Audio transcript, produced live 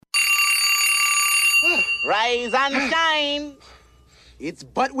Rise and shine. It's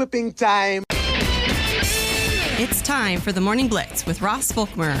butt whipping time. It's time for the Morning Blitz with Ross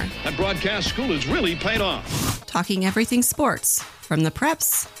Volkmer. That broadcast school has really paid off. Talking everything sports, from the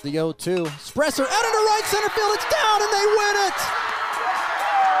preps. The 0-2. Spresser out into right center field. It's down and they win it.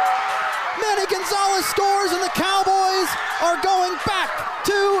 Manny Gonzalez scores and the Cowboys are going back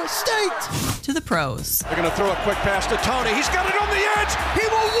to state. To the pros. They're going to throw a quick pass to Tony. He's got it on the edge. He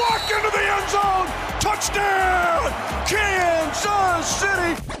will walk into the end zone. Touchdown, Kansas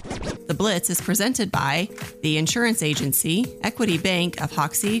City. The Blitz is presented by the Insurance Agency, Equity Bank of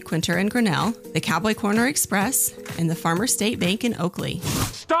Hoxie, Quinter, and Grinnell, the Cowboy Corner Express, and the Farmer State Bank in Oakley.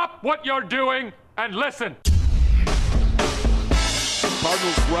 Stop what you're doing and listen.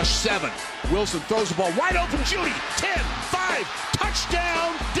 Cardinals rush 7. Wilson throws the ball wide open. Judy, 10, 5,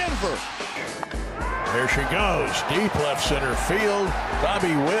 touchdown, Denver. There she goes, deep left center field.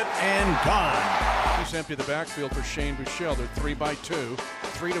 Bobby Witt and gone. He's empty the backfield for Shane Buechele. They're 3-by-2.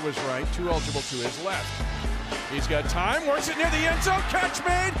 3 to his right, 2 eligible to his left. He's got time, works it near the end zone, catch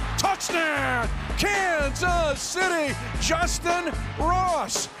made, touchdown, Kansas City, Justin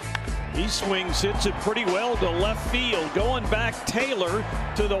Ross. He swings, hits it pretty well to left field. Going back, Taylor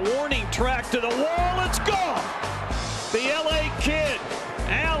to the warning track, to the wall. It's gone. The LA kid,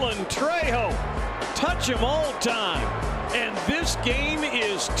 Alan Trejo. Touch him all time. And this game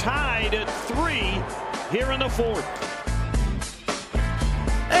is tied at 3 here in the 4th.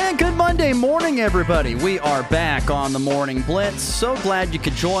 And good Monday morning, everybody. We are back on the Morning Blitz. So glad you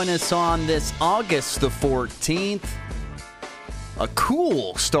could join us on this August the 14th. A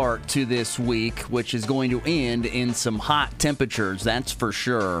cool start to this week, which is going to end in some hot temperatures, that's for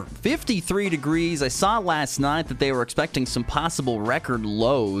sure. 53 degrees. I saw last night that they were expecting some possible record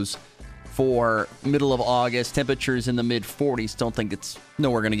lows for middle of August. Temperatures in the mid-40s. Don't think it's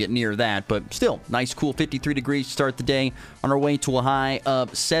nowhere going to get near that, but still, nice, cool 53 degrees to start the day on our way to a high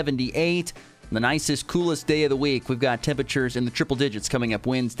of 78. The nicest, coolest day of the week. We've got temperatures in the triple digits coming up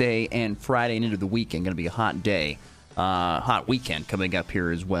Wednesday and Friday and into the weekend. Going to be a hot day. Hot weekend coming up here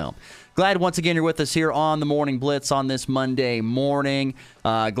as well. Glad once again you're with us here on the Morning Blitz on this Monday morning.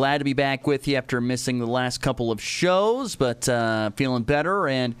 Glad to be back with you after missing the last couple of shows, but feeling better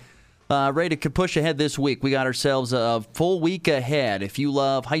and ready to push ahead this week. We got ourselves a full week ahead. If you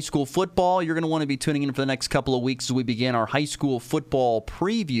love high school football, you're going to want to be tuning in for the next couple of weeks as we begin our high school football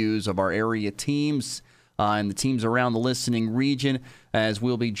previews of our area teams and the teams around the listening region, as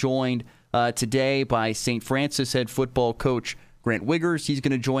we'll be joined today by St. Francis head football coach Grant Wiegers. He's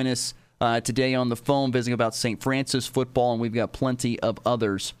going to join us today on the phone visiting about St. Francis football, and we've got plenty of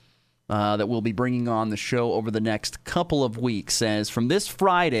others that we'll be bringing on the show over the next couple of weeks. As from this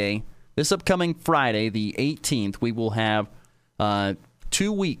upcoming Friday, the 18th, we will have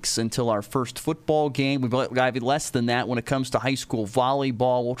 2 weeks until our first football game. We've got less than that when it comes to high school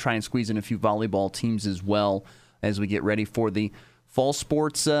volleyball. We'll try and squeeze in a few volleyball teams as well as we get ready for the fall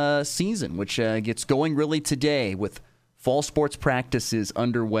sports season, which gets going really today with fall sports practices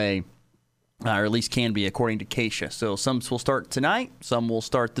underway, or at least can be according to Keisha. So some will start tonight, some will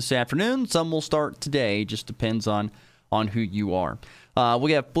start this afternoon, some will start today. Just depends on who you are.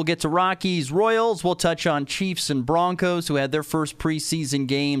 We'll get to Rockies, Royals. We'll touch on Chiefs and Broncos, who had their first preseason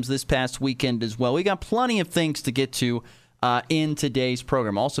games this past weekend as well. We got plenty of things to get to in today's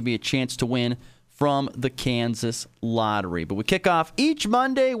program. Also be a chance to win from the Kansas Lottery. But we kick off each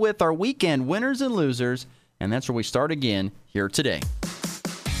Monday with our weekend winners and losers, and that's where we start again here today.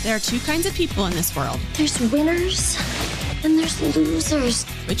 There are two kinds of people in this world. There's winners and there's losers.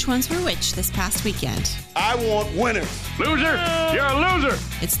 Which ones were which this past weekend? I want winners. Loser? You're a loser.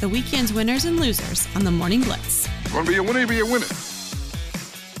 It's the weekend's winners and losers on the Morning Blitz. Want to be a winner, be a winner.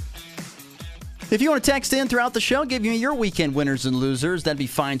 If you want to text in throughout the show, give me your weekend winners and losers, that'd be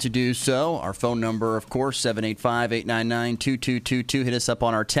fine to do so. Our phone number, of course, 785-899-2222. Hit us up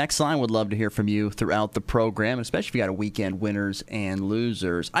on our text line. Would love to hear from you throughout the program, especially if you got a weekend winners and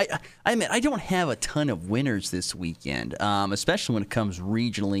losers. I admit, I don't have a ton of winners this weekend, especially when it comes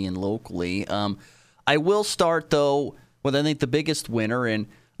regionally and locally. I will start, though, with I think the biggest winner, and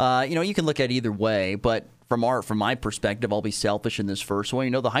you can look at it either way, but from my perspective, I'll be selfish in this first one.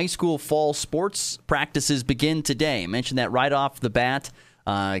 The high school fall sports practices begin today. I mentioned that right off the bat.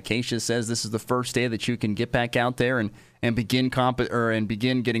 Keisha says this is the first day that you can get back out there and begin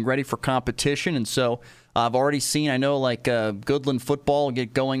getting ready for competition. And so I've already seen, I know, Goodland football will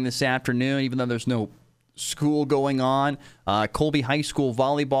get going this afternoon, even though there's no school going on. Colby High School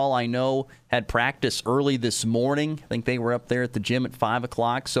volleyball, I know, had practice early this morning. I think they were up there at the gym at 5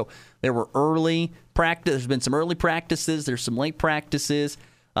 o'clock. So there were early practice. There's been some early practices. There's some late practices.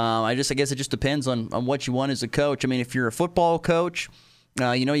 I guess it just depends on what you want as a coach. I mean, if you're a football coach,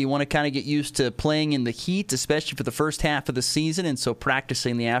 you want to kind of get used to playing in the heat, especially for the first half of the season, and so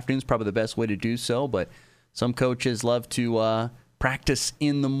practicing in the afternoon is probably the best way to do so. But some coaches love to practice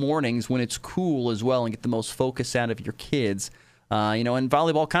in the mornings when it's cool as well and get the most focus out of your kids. And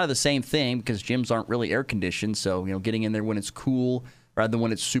volleyball, kind of the same thing because gyms aren't really air conditioned, so getting in there when it's cool rather than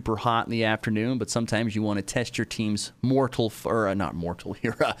when it's super hot in the afternoon. But sometimes you want to test your team's your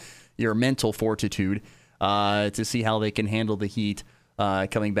mental fortitude to see how they can handle the heat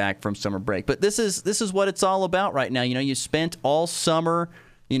coming back from summer break. But this is what it's all about right now. You spent all summer,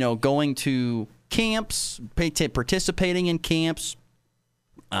 going to camps, participating in camps,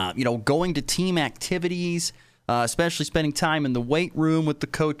 going to team activities, especially spending time in the weight room with the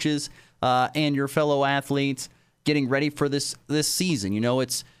coaches and your fellow athletes, getting ready for this season.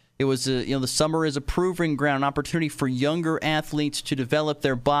 The summer is a proving ground, an opportunity for younger athletes to develop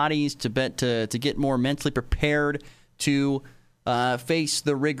their bodies, to get more mentally prepared to face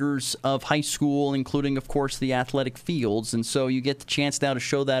the rigors of high school, including, of course, the athletic fields. And so you get the chance now to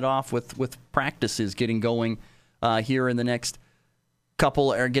show that off with practices getting going here in the next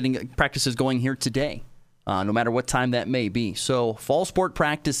couple, or getting practices going here today, no matter what time that may be. So fall sport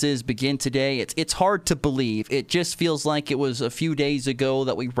practices begin today. It's hard to believe. It just feels like it was a few days ago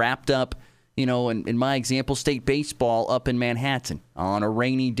that we wrapped up, in my example, state baseball up in Manhattan on a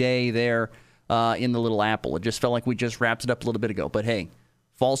rainy day there in the Little Apple. It just felt like we just wrapped it up a little bit ago. But hey,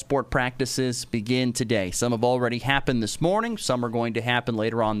 fall sport practices begin today. Some have already happened this morning. Some are going to happen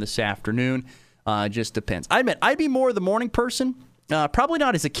later on this afternoon. Just depends. I admit, I'd be more of the morning person. Probably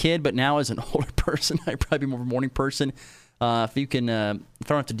not as a kid, but now as an older person, I'd probably be more of a morning person. If you can, if I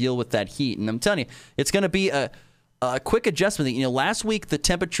don't have to deal with that heat. And I'm telling you, it's going to be a quick adjustment. Last week the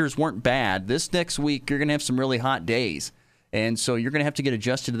temperatures weren't bad. This next week you're going to have some really hot days. And so you're going to have to get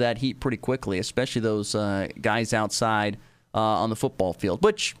adjusted to that heat pretty quickly, especially those guys outside on the football field.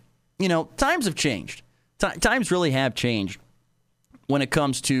 Which, times have changed. Times really have changed when it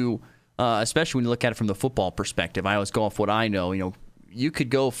comes to, especially when you look at it from the football perspective. I always go off what I know. You could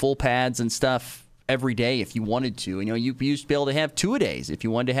go full pads and stuff every day if you wanted to. You used to be able to have two-a-days if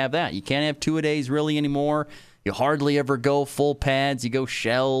you wanted to have that. You can't have two-a-days really anymore. You hardly ever go full pads. You go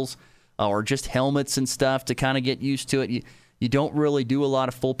shells or just helmets and stuff to kind of get used to it. You don't really do a lot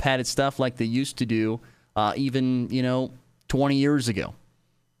of full padded stuff like they used to do even 20 years ago.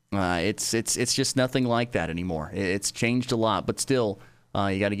 It's just nothing like that anymore. It's changed a lot, but still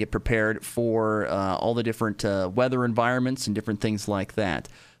you got to get prepared for all the different weather environments and different things like that.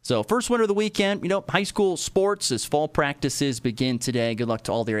 So first winter of the weekend, high school sports as fall practices begin today. Good luck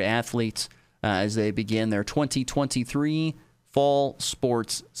to all their athletes as they begin their 2023 fall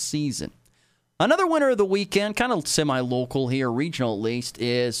sports season. Another winner of the weekend, kind of semi-local here, regional at least,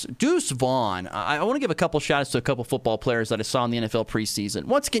 is Deuce Vaughn. I want to give a couple shout-outs to a couple football players that I saw in the NFL preseason.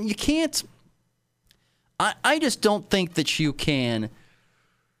 Once again, you can't... I just don't think that you can...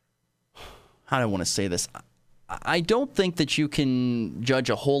 How do I want to say this? I don't think that you can judge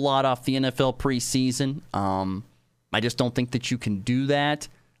a whole lot off the NFL preseason. I just don't think that you can do that.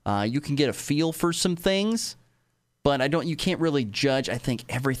 You can get a feel for some things. But you can't really judge, I think,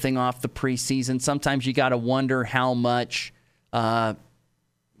 everything off the preseason. Sometimes you got to wonder how much, guys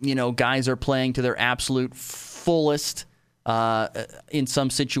are playing to their absolute fullest in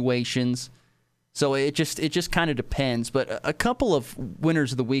some situations. So it just kind of depends. But a couple of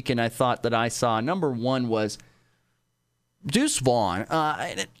winners of the weekend I thought that I saw. Number one was Deuce Vaughn.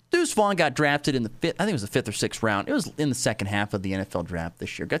 Deuce Vaughn got drafted in the fifth, I think it was the 5th or 6th round. It was in the second half of the NFL draft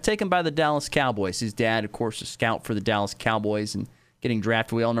this year. Got taken by the Dallas Cowboys. His dad, of course, a scout for the Dallas Cowboys, and getting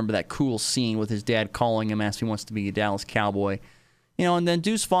drafted. We all remember that cool scene with his dad calling him, asking if he wants to be a Dallas Cowboy. And then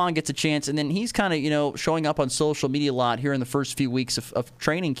Deuce Vaughn gets a chance, and then he's kind of, showing up on social media a lot here in the first few weeks of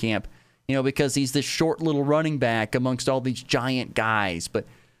training camp, because he's this short little running back amongst all these giant guys. But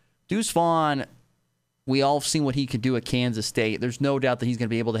Deuce Vaughn, we all have seen what he can do at Kansas State. There's no doubt that he's going to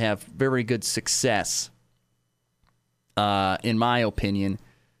be able to have very good success, in my opinion,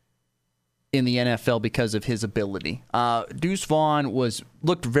 in the NFL because of his ability. Deuce Vaughn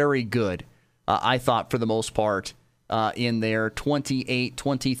looked very good, I thought, for the most part, in their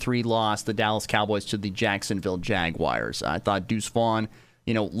 28-23 loss, the Dallas Cowboys to the Jacksonville Jaguars. I thought Deuce Vaughn,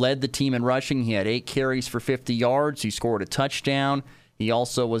 led the team in rushing. He had 8 carries for 50 yards. He scored a touchdown. He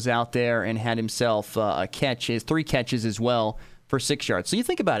also was out there and had himself 3 catches as well for 6 yards. So you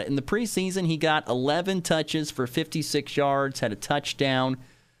think about it. In the preseason, he got 11 touches for 56 yards, had a touchdown.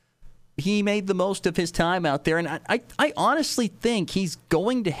 He made the most of his time out there. And I honestly think he's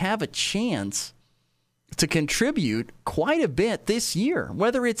going to have a chance to contribute quite a bit this year.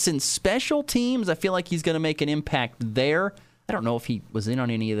 Whether it's in special teams, I feel like he's going to make an impact there. I don't know if he was in on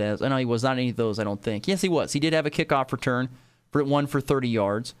any of those. I know he was not on any of those, I don't think. Yes, he was. He did have a kickoff return for 30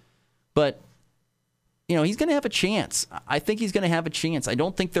 yards. But, he's going to have a chance. I think he's going to have a chance. I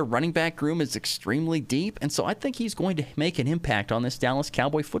don't think their running back room is extremely deep, and so I think he's going to make an impact on this Dallas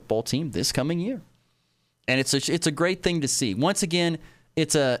Cowboy football team this coming year. And it's a great thing to see. Once again,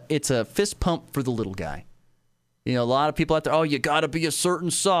 it's a fist pump for the little guy. A lot of people out there, you got to be a certain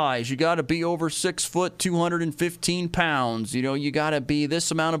size. You got to be over 6 foot, 215 pounds. You got to be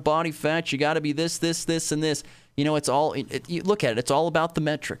this amount of body fat. You got to be this, and this. It's all, you look at it, it's all about the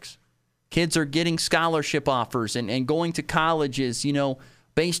metrics. Kids are getting scholarship offers and going to colleges,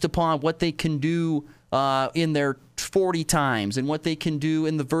 based upon what they can do in their 40 times and what they can do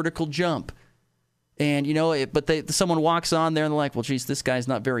in the vertical jump. And, someone walks on there and they're like, well, geez, this guy's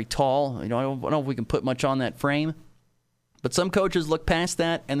not very tall. I don't know if we can put much on that frame. But some coaches look past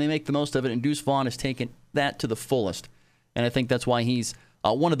that and they make the most of it. And Deuce Vaughn has taken that to the fullest. And I think that's why he's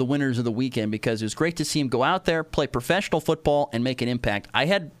one of the winners of the weekend, because it was great to see him go out there, play professional football, and make an impact. I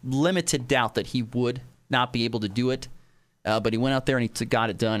had limited doubt that he would not be able to do it. But he went out there and he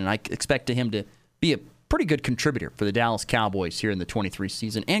got it done. And I expected him to be a pretty good contributor for the Dallas Cowboys here in the 23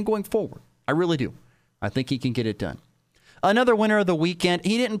 season and going forward. I really do. I think he can get it done. Another winner of the weekend.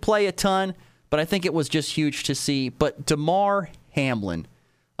 He didn't play a ton, but I think it was just huge to see. But Damar Hamlin,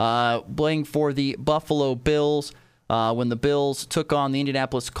 playing for the Buffalo Bills when the Bills took on the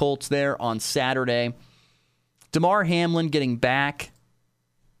Indianapolis Colts there on Saturday. Damar Hamlin getting back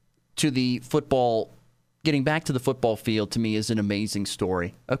to the football field to me is an amazing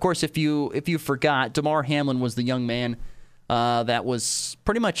story. Of course, if you forgot, Damar Hamlin was the young man that was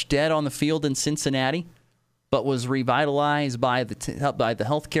pretty much dead on the field in Cincinnati, but was revitalized by the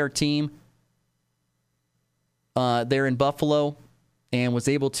healthcare team there in Buffalo, and was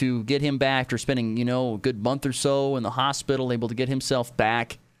able to get him back after spending a good month or so in the hospital, able to get himself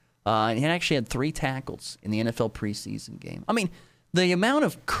back. And he actually had 3 tackles in the NFL preseason game. I mean, the amount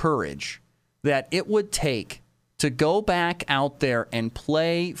of courage that it would take to go back out there and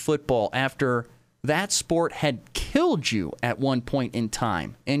play football after that sport had killed you at one point in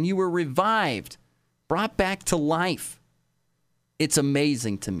time, and you were revived, brought back to life. It's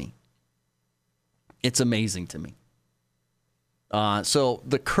amazing to me. It's amazing to me. So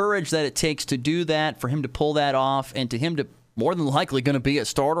the courage that it takes to do that, for him to pull that off, and to him to more than likely going to be a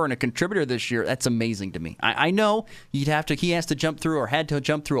starter and a contributor this year, that's amazing to me. I know he had to jump through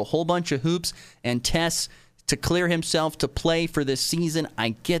a whole bunch of hoops and tests to clear himself to play for this season. I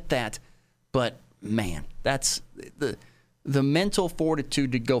get that. But man, that's the mental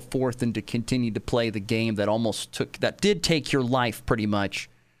fortitude to go forth and to continue to play the game that did take your life pretty much,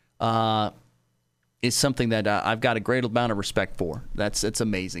 is something that I've got a great amount of respect for. It's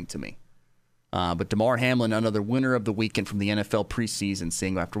amazing to me. But Damar Hamlin, another winner of the weekend from the NFL preseason,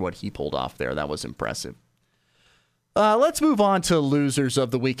 seeing after what he pulled off there, that was impressive. Let's move on to losers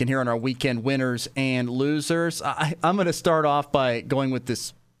of the weekend here on our weekend winners and losers. I'm going to start off by going with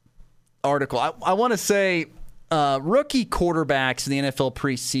this article. I want to say rookie quarterbacks in the NFL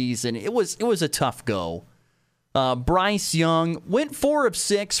preseason, it was a tough go. Bryce Young went 4 of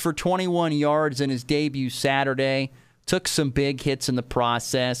 6 for 21 yards in his debut Saturday. Took some big hits in the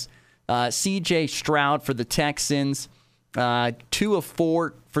process. C.J. Stroud for the Texans, 2 of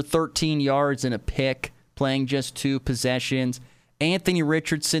 4 for 13 yards and a pick, playing just 2 possessions. Anthony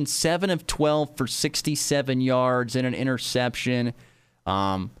Richardson, 7 of 12 for 67 yards and an interception.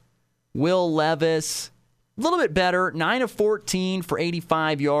 Will Levis, a little bit better, 9 of 14 for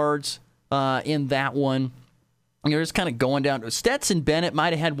 85 yards in that one. You're just kind of going down. Stetson Bennett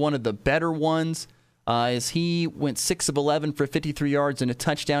might have had one of the better ones as he went 6 of 11 for 53 yards and a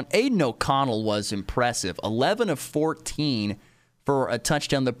touchdown. Aiden O'Connell was impressive, 11 of 14 for a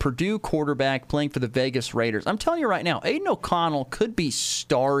touchdown. The Purdue quarterback playing for the Vegas Raiders. I'm telling you right now, Aiden O'Connell could be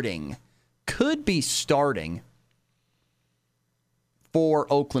starting for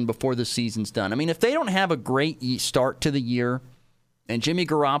Oakland before the season's done. I mean, if they don't have a great start to the year and Jimmy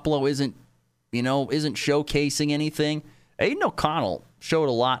Garoppolo isn't showcasing anything, Aiden O'Connell showed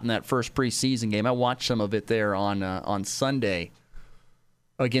a lot in that first preseason game. I watched some of it there on Sunday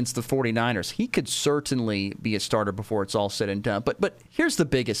against the 49ers. He could certainly be a starter before it's all said and done. But here's the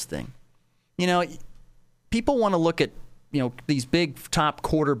biggest thing. People want to look at, these big top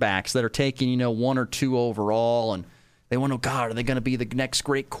quarterbacks that are taking, 1 or 2 overall, and they want to, God, are they going to be the next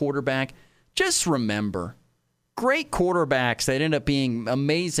great quarterback? Just remember, great quarterbacks that end up being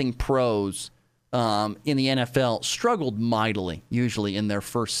amazing pros in the NFL struggled mightily, usually in their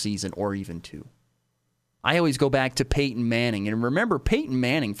first season or even 2. I always go back to Peyton Manning. And remember, Peyton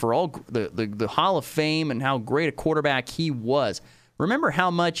Manning, for all the Hall of Fame and how great a quarterback he was, remember how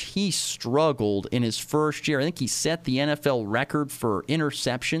much he struggled in his first year. I think he set the NFL record for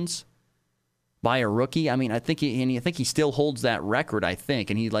interceptions by a rookie. I mean, I think he still holds that record, I think.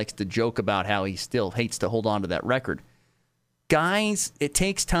 And he likes to joke about how he still hates to hold on to that record. Guys, it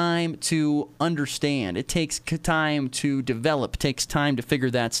takes time to understand. It takes time to develop. It takes time to figure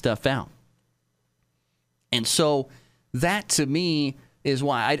that stuff out. And so that, to me, is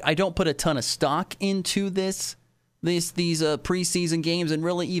why I don't put a ton of stock into these preseason games, and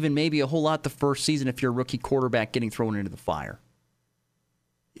really even maybe a whole lot the first season if you're a rookie quarterback getting thrown into the fire.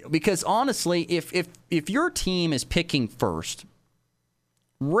 Because honestly, if your team is picking first,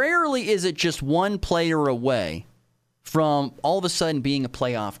 rarely is it just one player away from all of a sudden being a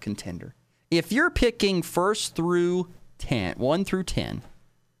playoff contender. If you're picking first through 1 through 10,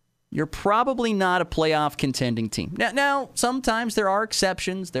 you're probably not a playoff contending team. Now, sometimes there are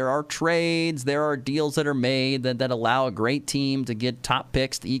exceptions. There are trades. There are deals that are made that allow a great team to get top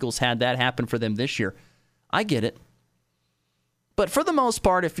picks. The Eagles had that happen for them this year. I get it. But for the most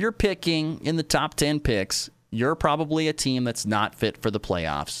part, if you're picking in the top 10 picks, you're probably a team that's not fit for the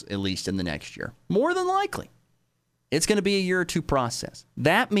playoffs, at least in the next year. More than likely. It's going to be a year or two process.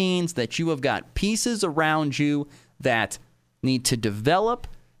 That means that you have got pieces around you that need to develop,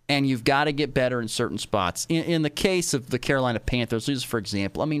 and you've got to get better in certain spots. In the case of the Carolina Panthers, just for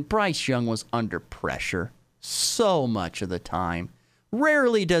example, I mean, Bryce Young was under pressure so much of the time.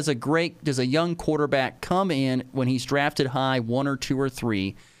 Rarely does a young quarterback come in when he's drafted high 1 or 2 or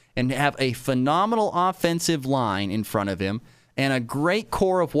 3 and have a phenomenal offensive line in front of him and a great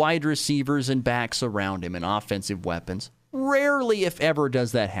core of wide receivers and backs around him and offensive weapons. Rarely, if ever,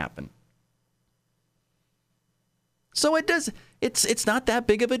 does that happen. So it's not that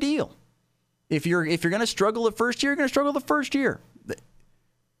big of a deal. If you're going to struggle the first year, you're going to struggle the first year.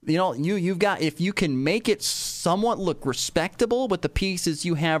 You know, you've got, if you can make it somewhat look respectable with the pieces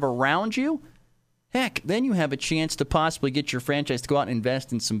you have around you, heck, then you have a chance to possibly get your franchise to go out and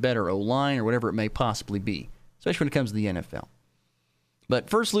invest in some better O-line or whatever it may possibly be, especially when it comes to the NFL.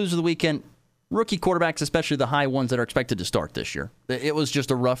 But first loser of the weekend, rookie quarterbacks, especially the high ones that are expected to start this year. It was just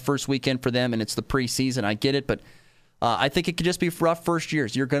a rough first weekend for them, and it's the preseason. I get it, but I think it could just be rough first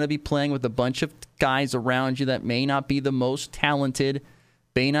years. You're going to be playing with a bunch of guys around you that may not be the most talented,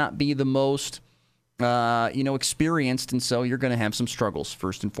 may not be the most experienced, and so you're going to have some struggles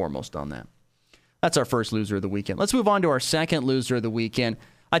first and foremost on that. That's our first loser of the weekend. Let's move on to our second loser of the weekend.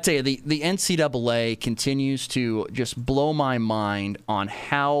 I tell you, the NCAA continues to just blow my mind on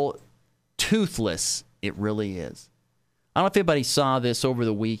how toothless it really is. I don't know if anybody saw this over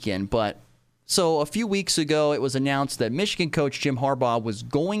the weekend, but so a few weeks ago it was announced that Michigan coach Jim Harbaugh was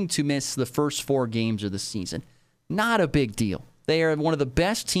going to miss the first 4 games of the season. Not a big deal. They are one of the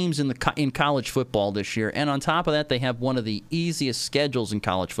best teams in college football this year, and on top of that, they have one of the easiest schedules in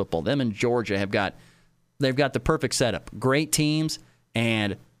college football. Them and Georgia they've got the perfect setup. Great teams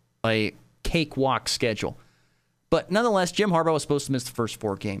and a cakewalk schedule. But nonetheless, Jim Harbaugh was supposed to miss the first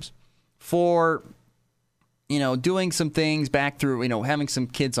 4 games for doing some things back through having some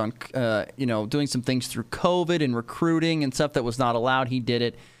kids on doing some things through COVID and recruiting and stuff that was not allowed. He did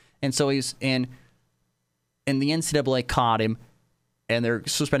it, and so and the NCAA caught him. And they're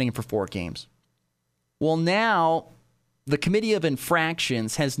suspending him for 4 games. Well, now the Committee of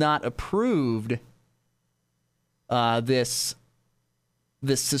Infractions has not approved this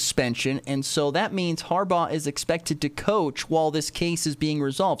suspension, and so that means Harbaugh is expected to coach while this case is being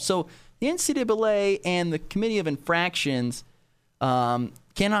resolved. So the NCAA and the Committee of Infractions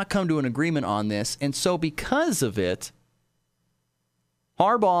cannot come to an agreement on this, and so because of it,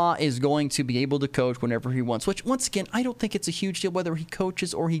 Harbaugh is going to be able to coach whenever he wants, which, once again, I don't think it's a huge deal whether he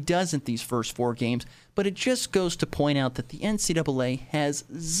coaches or he doesn't these first 4 games, but it just goes to point out that the NCAA has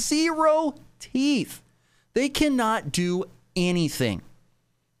 0 teeth. They cannot do anything.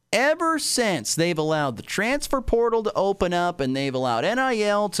 Ever since they've allowed the transfer portal to open up and they've allowed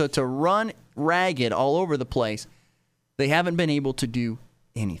NIL to run ragged all over the place, they haven't been able to do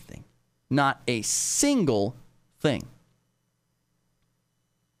anything. Not a single thing.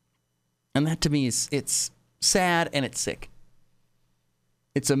 And that, to me, it's sad and it's sick.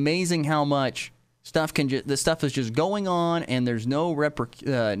 It's amazing how much the stuff is just going on, and there's no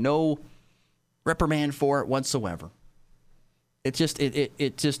reprimand for it whatsoever. It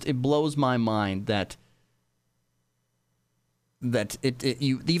just blows my mind that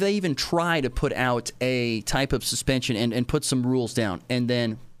they even try to put out a type of suspension and put some rules down, and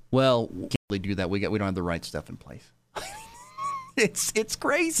then, well, we can't really do that. We don't have the right stuff in place. It's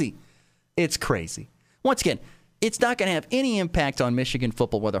crazy. It's crazy. Once again, it's not going to have any impact on Michigan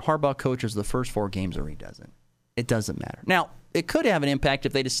football whether Harbaugh coaches the first 4 games or he doesn't. It doesn't matter. Now, it could have an impact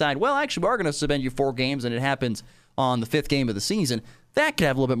if they decide, well, actually, we're going to suspend you 4 games and it happens on the 5th game of the season. That could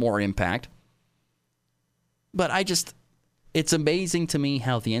have a little bit more impact. But it's amazing to me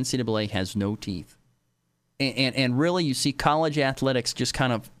how the NCAA has no teeth. And really, you see college athletics just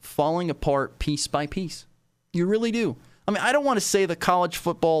kind of falling apart piece by piece. You really do. I mean, I don't want to say that college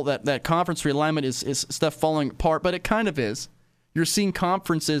football, that conference realignment is stuff falling apart, but it kind of is. You're seeing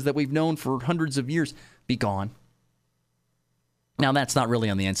conferences that we've known for hundreds of years be gone. Now, that's not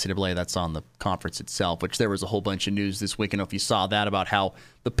really on the NCAA. That's on the conference itself, which there was a whole bunch of news this week. I don't know if you saw that about how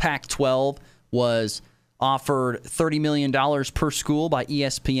the Pac-12 was offered $30 million per school by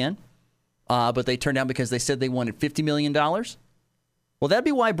ESPN, but they turned down because they said they wanted $50 million. Well, that'd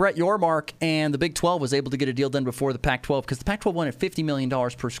be why Brett Yormark and the Big 12 was able to get a deal done before the Pac-12, because the Pac-12 wanted $50 million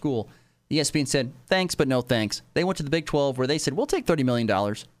per school. ESPN said, thanks, but no thanks. They went to the Big 12 where they said, we'll take $30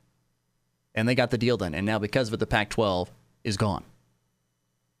 million. And they got the deal done. And now because of it, the Pac-12 is gone.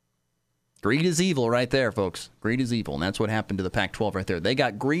 Greed is evil right there, folks. Greed is evil. And that's what happened to the Pac-12 right there. They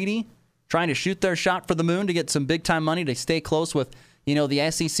got greedy, trying to shoot their shot for the moon to get some big-time money to stay close with, the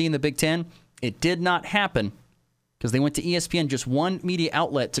SEC and the Big Ten. It did not happen because they went to ESPN, just one media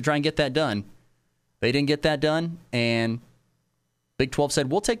outlet, to try and get that done. They didn't get that done, and Big 12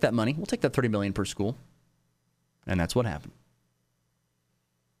 said, we'll take that money. We'll take that $30 million per school. And that's what happened.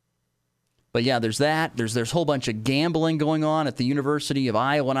 But yeah, there's that. There's a whole bunch of gambling going on at the University of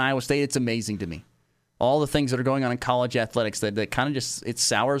Iowa and Iowa State. It's amazing to me. All the things that are going on in college athletics that kind of just, it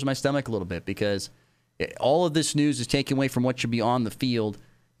sours my stomach a little bit, because all of this news is taken away from what should be on the field.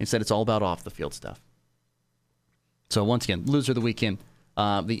 Instead, it's all about off the field stuff. So once again, loser of the weekend,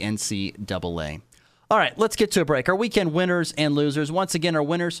 the NCAA. All right, let's get to a break. Our weekend winners and losers. Once again, our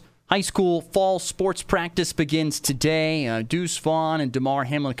winners. High school fall sports practice begins today. Deuce Vaughn and DeMar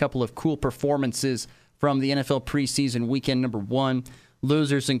Hamlin, a couple of cool performances from the NFL preseason weekend number 1.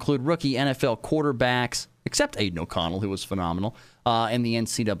 Losers include rookie NFL quarterbacks, except Aiden O'Connell, who was phenomenal, and the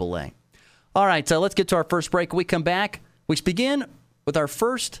NCAA. All right, so let's get to our first break. When we come back, we begin with our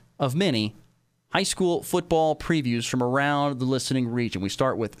first of many high school football previews from around the listening region. We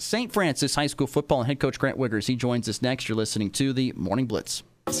start with St. Francis High School football and head coach Grant Wiegers. He joins us next. You're listening to the Morning Blitz.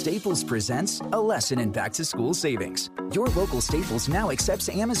 Staples presents a lesson in back-to-school savings. Your local Staples now accepts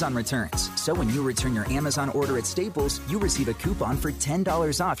Amazon returns. So when you return your Amazon order at Staples, you receive a coupon for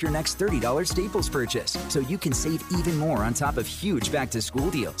 $10 off your next $30 Staples purchase. So you can save even more on top of huge back-to-school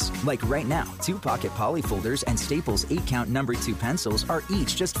deals. Like right now, 2 pocket poly folders and Staples 8-count number 2 pencils are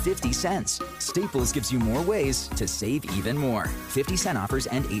each just 50 cents. Staples gives you more ways to save even more. 50-cent offers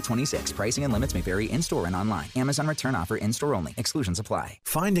end 8/26. Pricing and limits may vary in-store and online. Amazon return offer in-store only. Exclusions apply.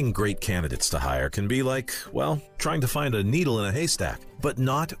 Finding great candidates to hire can be like, well, trying to find a needle in a haystack, but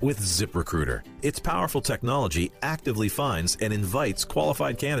not with ZipRecruiter. Its powerful technology actively finds and invites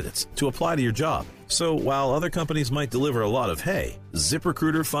qualified candidates to apply to your job. So while other companies might deliver a lot of hay,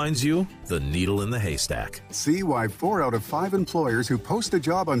 ZipRecruiter finds you the needle in the haystack. See why 4 out of 5 employers who post a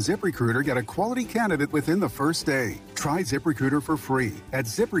job on ZipRecruiter get a quality candidate within the first day. Try ZipRecruiter for free at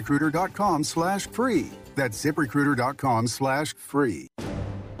ZipRecruiter.com/free. That's ZipRecruiter.com/free.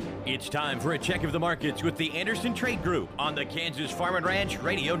 It's time for a check of the markets with the Anderson Trade Group on the Kansas Farm and Ranch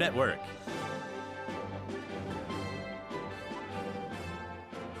Radio Network.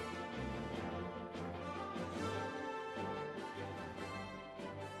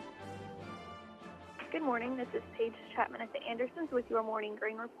 Good morning. This is Paige Chapman at the Andersons with your morning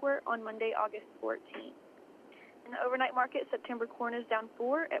grain report on Monday, August 14th. In the overnight market, September corn is down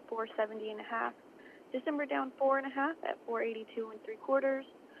 4 at $4.70.5. December down 4.5 at $4.82 3/4.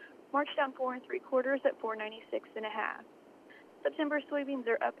 March down 4 3/4 at $4.96.5. September soybeans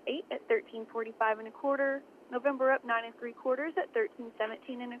are up 8 at $13.45 1/4. November up 9 3/4 at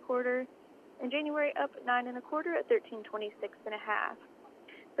 $13.17 1/4. And January up 9 1/4 at $13.26.5.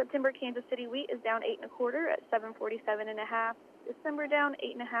 September Kansas City wheat is down 8 1/4 at $7.47.5. December down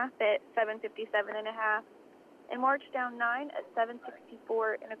 8.5 at $7.57.5. And March down 9 at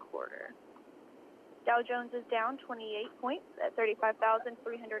 $7.64 1/4. Dow Jones is down 28 points at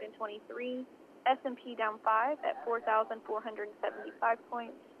 35,323. S&P down 5 at 4,475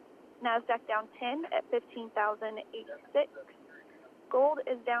 points. NASDAQ down 10 at 15,086. Gold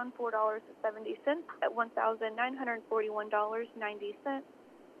is down $4.70 at $1,941.90.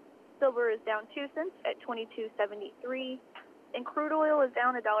 Silver is down 2 cents at $22.73. And crude oil is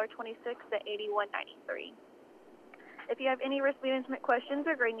down $1.26 at $81.93. If you have any risk management questions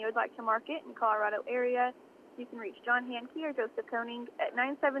or grain you would like to market in Colorado area, you can reach John Hankey or Joseph Koenig at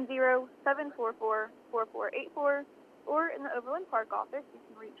 970-744-4484, or in the Overland Park office, you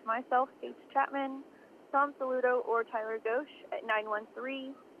can reach myself, Paige Chapman, Tom Saluto, or Tyler Ghosh at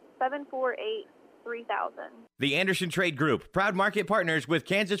 913-748-3000. The Anderson Trade Group, proud market partners with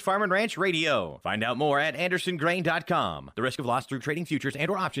Kansas Farm and Ranch Radio. Find out more at andersongrain.com. The risk of loss through trading futures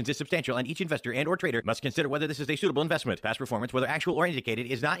and or options is substantial, and each investor and or trader must consider whether this is a suitable investment. Past performance, whether actual or indicated,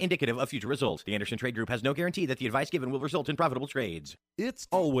 is not indicative of future results. The Anderson Trade Group has no guarantee that the advice given will result in profitable trades. It's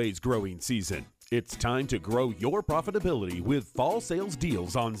always growing season. It's time to grow your profitability with fall sales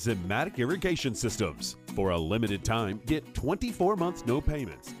deals on Zimmatic irrigation systems. For a limited time, get 24 months no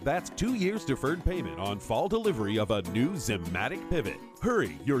payments. That's 2 years deferred payment on fall delivery of a new Zimmatic pivot.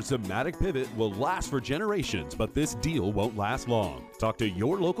 Hurry, your Zimmatic pivot will last for generations, but this deal won't last long. Talk to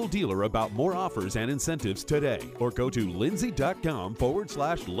your local dealer about more offers and incentives today, or go to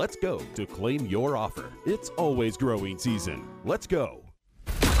lindsay.com/let's go to claim your offer. It's always growing season. Let's go.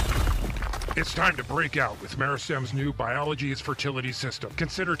 It's time to break out with Meristem's new Biology is Fertility system.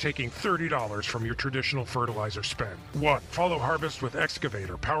 Consider taking $30 from your traditional fertilizer spend. 1. Follow Harvest with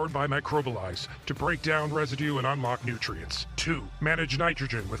Excavator, powered by Microbilize, to break down residue and unlock nutrients. 2. Manage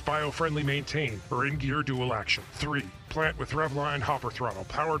nitrogen with Biofriendly Maintain or in-gear dual action. 3. Plant with Revline Hopper Throttle,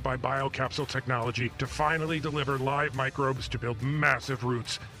 powered by BioCapsule technology, to finally deliver live microbes to build massive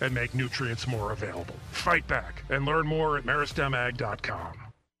roots and make nutrients more available. Fight back and learn more at meristemag.com.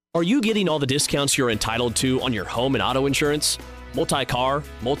 Are you getting all the discounts you're entitled to on your home and auto insurance? Multi-car,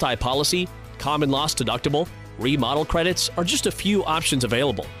 multi-policy, common loss deductible, remodel credits are just a few options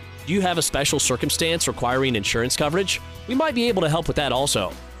available. Do you have a special circumstance requiring insurance coverage? We might be able to help with that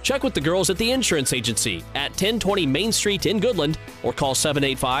also. Check with the girls at the Insurance Agency at 1020 Main Street in Goodland or call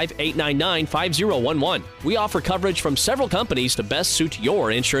 785-899-5011. We offer coverage from several companies to best suit your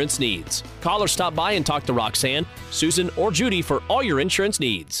insurance needs. Call or stop by and talk to Roxanne, Susan, or Judy for all your insurance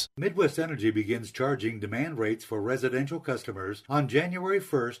needs. Midwest Energy begins charging demand rates for residential customers on January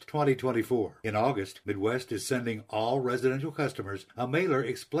 1st, 2024. In August, Midwest is sending all residential customers a mailer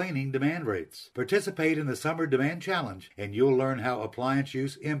explaining demand rates. Participate in the Summer Demand Challenge, and you'll learn how appliance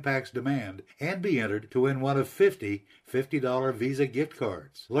use impacts demand and be entered to win one of 50 $50 Visa gift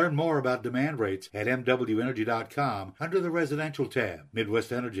cards. Learn more about demand rates at mwenergy.com under the residential tab.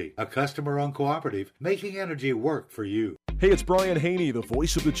 Midwest Energy, a customer-owned cooperative, making energy work for you. Hey, it's Brian Haney, the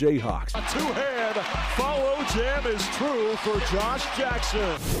voice of the Jayhawks. A two-hand follow jam is true for Josh Jackson.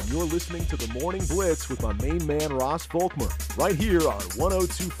 And you're listening to the Morning Blitz with my main man, Ross Volkmer, right here on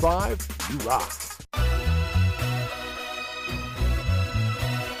 102.5 You Rock.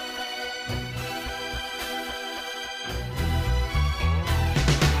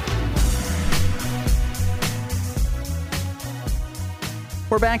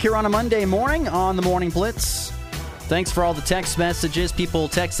 We're back here on a Monday morning on the Morning Blitz. Thanks for all the text messages, people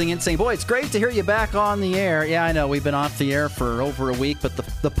texting in saying, boy, it's great to hear you back on the air. Yeah, I know, we've been off the air for over a week, but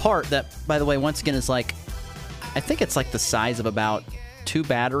the part that, by the way, once again is like, I think it's like the size of about 2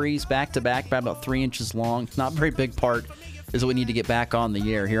 batteries back to back, about 3 inches long. Not a very big part is what we need to get back on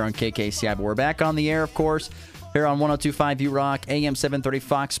the air here on KKCI. But we're back on the air, of course, here on 102.5 U-Rock, AM 730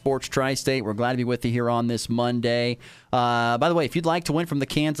 Fox Sports Tri-State. We're glad to be with you here on this Monday. By the way, if you'd like to win from the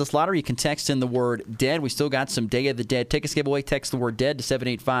Kansas Lottery, you can text in the word DEAD. We still got some Day of the Dead tickets giveaway. Text the word DEAD to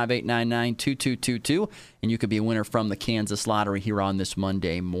 785-899-2222, and you could be a winner from the Kansas Lottery here on this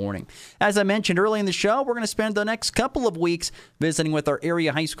Monday morning. As I mentioned early in the show, we're going to spend the next couple of weeks visiting with our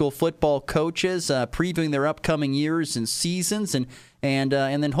area high school football coaches, previewing their upcoming years and seasons, and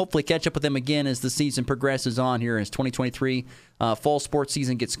then hopefully catch up with them again as the season progresses on here as 2023 fall sports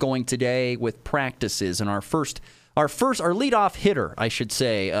season gets going today with practices. And our leadoff hitter, I should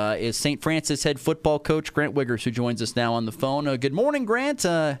say, is St. Francis head football coach Grant Wiegers, who joins us now on the phone. Good morning, Grant.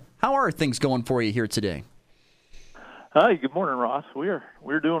 How are things going for you here today? Hi, good morning, Ross. We're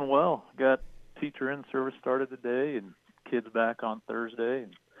doing well. Got teacher in service started today, and kids back on Thursday,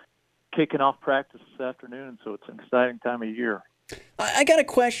 and kicking off practice this afternoon. So it's an exciting time of year. I got a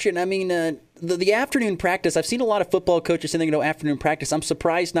question. I mean, the afternoon practice, I've seen a lot of football coaches saying, afternoon practice. I'm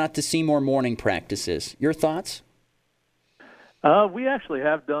surprised not to see more morning practices. Your thoughts? We actually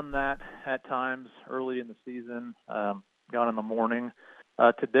have done that at times early in the season, gone in the morning.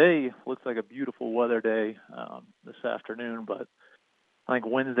 Today looks like a beautiful weather day this afternoon, but I think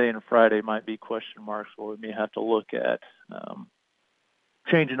Wednesday and Friday might be question marks where we may have to look at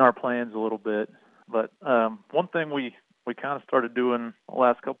changing our plans a little bit. But one thing we kind of started doing the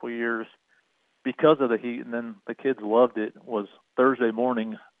last couple of years because of the heat, and then the kids loved it, was Thursday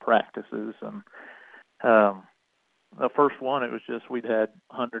morning practices. And the first one, it was just we'd had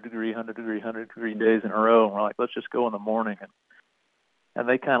 100-degree days in a row, and we're like, let's just go in the morning. And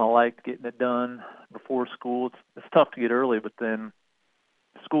they kind of liked getting it done before school. It's tough to get early, but then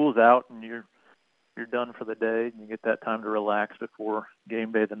school's out and you're done for the day, and you get that time to relax before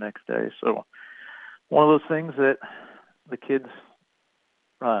game day the next day. So one of those things that the kids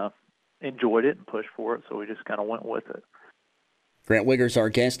enjoyed it and pushed for it, so we just kind of went with it. Grant Wiegers, our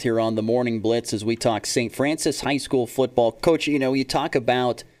guest here on the Morning Blitz as we talk St. Francis High School football. Coach, you talk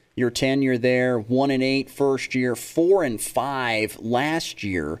about your tenure there, 1-8 first year, 4-5 last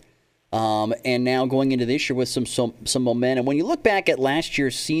year, and now going into this year with some momentum. When you look back at last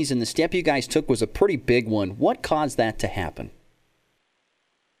year's season, the step you guys took was a pretty big one. What caused that to happen?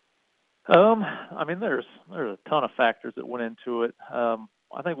 There's a ton of factors that went into it.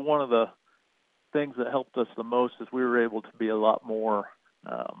 I think one of the things that helped us the most is we were able to be a lot more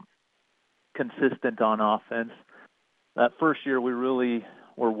consistent on offense. That first year, we really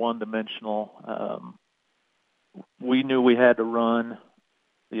were one-dimensional. We knew we had to run.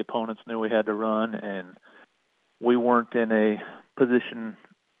 The opponents knew we had to run, and we weren't in a position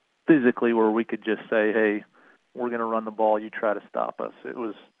physically where we could just say, hey, we're going to run the ball, you try to stop us. It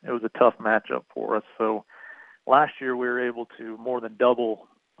was a tough matchup for us. So last year we were able to more than double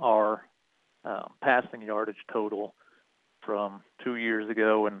our passing yardage total from 2 years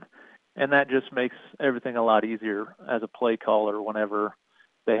ago, and that just makes everything a lot easier as a play caller whenever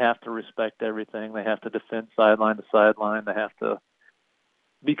they have to respect everything. They have to defend sideline to sideline. They have to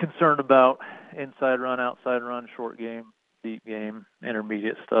be concerned about inside run, outside run, short game, deep game,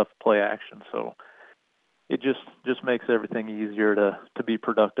 intermediate stuff, play action. So it just makes everything easier to be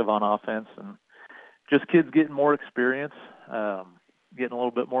productive on offense, and just kids getting more experience, getting a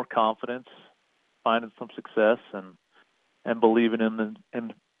little bit more confidence, finding some success, and believing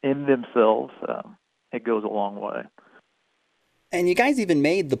in themselves. It goes a long way. And you guys even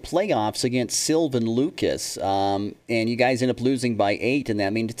made the playoffs against Sylvan Lucas, and you guys ended up losing by 8 in that. I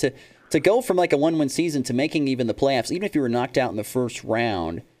mean, to go from like a 1-win season to making even the playoffs, even if you were knocked out in the first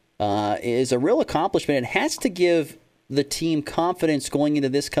round, is a real accomplishment. It has to give the team confidence going into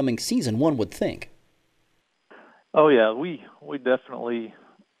this coming season, one would think. Oh, yeah, we definitely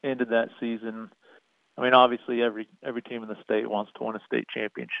ended that season. I mean, obviously every team in the state wants to win a state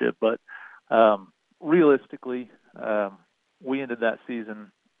championship, but realistically, we ended that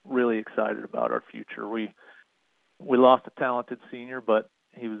season really excited about our future. We lost a talented senior, but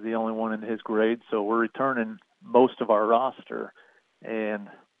he was the only one in his grade, so we're returning most of our roster. And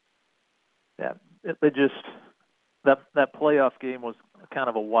that playoff game was kind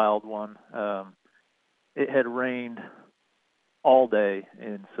of a wild one. It had rained all day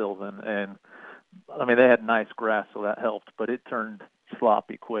in Sylvan, and I mean, they had nice grass, so that helped, but it turned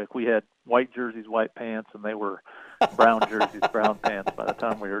sloppy quick. We had white jerseys, white pants, and they were brown jerseys, brown pants by the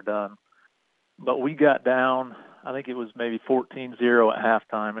time we were done. But we got down, I think it was maybe 14-0 at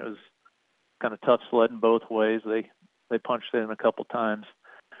halftime. It was kind of tough sledding both ways. They punched in a couple times.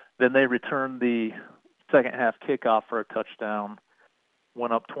 Then they returned the second half kickoff for a touchdown,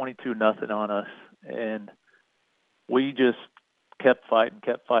 went up 22-0 on us, and we just kept fighting,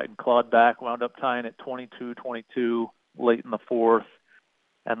 clawed back, wound up tying at 22-22 late in the fourth,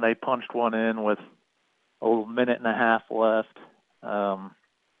 and they punched one in with a little minute and a half left.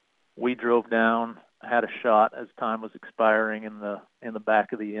 We drove down, had a shot as time was expiring in the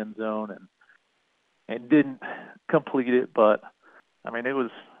back of the end zone, and didn't complete it. But I mean,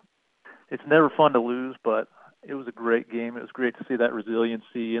 it's never fun to lose, but it was a great game. It was great to see that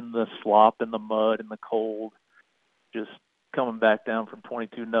resiliency in the slop, in the mud, in the cold, just coming back down from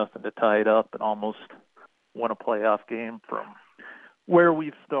 22-0 to tie it up and almost win a playoff game from where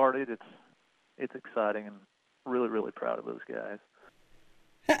we've started. It's exciting, and really, really proud of those guys.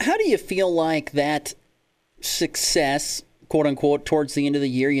 How do you feel like that success, quote unquote, towards the end of the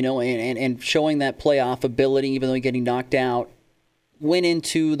year, and showing that playoff ability, even though you're getting knocked out, went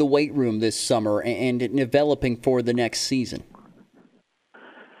into the weight room this summer and developing for the next season?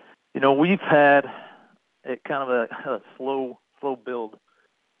 We've had kind of a slow build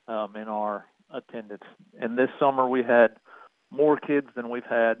in our attendance. And this summer we had more kids than we've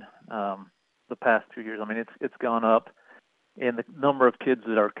had the past 2 years. I mean, it's gone up in the number of kids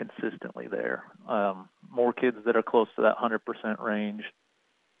that are consistently there. More kids that are close to that 100% range.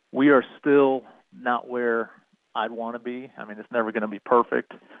 We are still not where I'd want to be. I mean, it's never going to be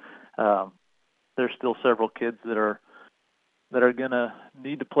perfect. There's still several kids that are going to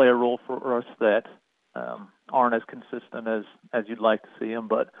need to play a role for us that aren't as consistent as you'd like to see them,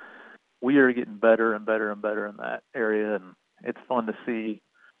 but we are getting better and better and better in that area, and it's fun to see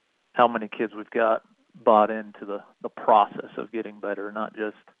how many kids we've got bought into the process of getting better, not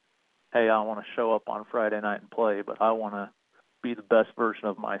just, hey, I want to show up on Friday night and play, but I want to be the best version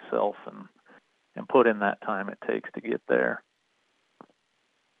of myself and put in that time it takes to get there.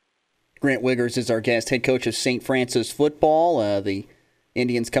 Grant Wiegers is our guest, head coach of St. Francis football. The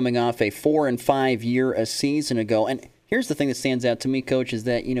Indians coming off a 4-5 year a season ago. And here's the thing that stands out to me, Coach, is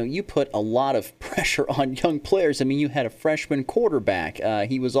that, you put a lot of pressure on young players. I mean, you had a freshman quarterback.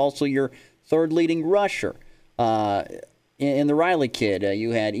 He was also your third leading rusher. In the Riley kid,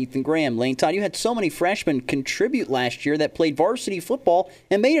 you had Ethan Graham, Lane Todd. You had so many freshmen contribute last year that played varsity football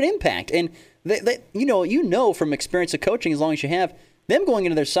and made an impact. And you know from experience of coaching, as long as you have, them going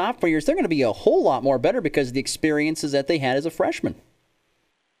into their sophomore years, they're going to be a whole lot more better because of the experiences that they had as a freshman.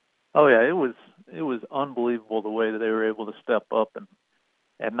 Oh yeah, it was unbelievable the way that they were able to step up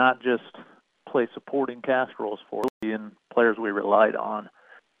and not just play supporting cast roles for and players we relied on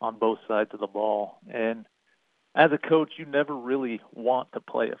both sides of the ball. And as a coach, you never really want to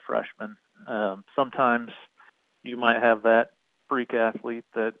play a freshman. Sometimes you might have that freak athlete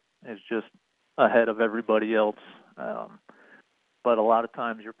that is just ahead of everybody else. But a lot of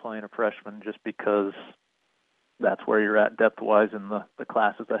times you're playing a freshman just because that's where you're at depth-wise and the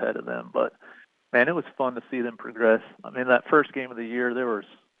class is ahead of them. But, man, it was fun to see them progress. I mean, that first game of the year, there was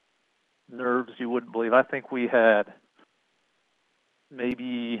nerves you wouldn't believe. I think we had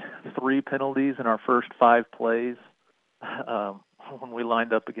maybe 3 penalties in our first 5 plays when we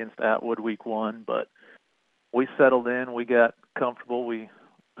lined up against Atwood week 1. But we settled in. We got comfortable. We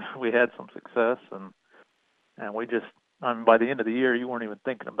had some success. And we just, by the end of the year, you weren't even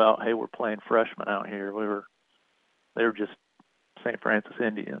thinking about, hey, we're playing freshmen out here. They were just St. Francis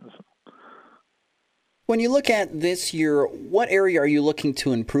Indians. When you look at this year, what area are you looking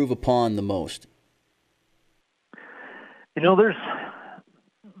to improve upon the most? There's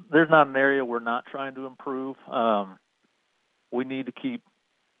not an area we're not trying to improve. We need to keep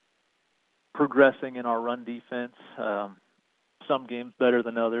progressing in our run defense. Some games better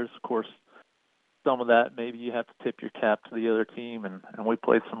than others. Of course, some of that maybe you have to tip your cap to the other team, and we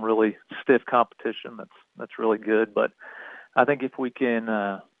played some really stiff competition that's really good. But I think if we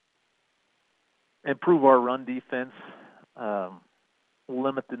can improve our run defense,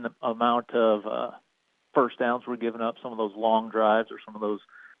 limit the amount of first downs we're giving up, some of those long drives or some of those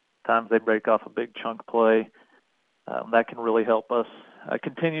times they break off a big chunk play, that can really help us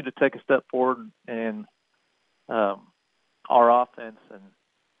continue to take a step forward in our offense and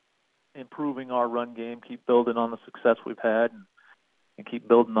improving our run game, keep building on the success we've had, and keep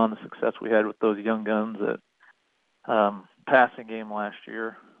building on the success we had with those young guns at passing game last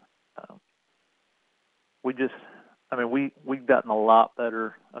year. We've gotten a lot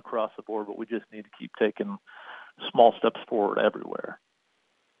better across the board, but we just need to keep taking small steps forward everywhere.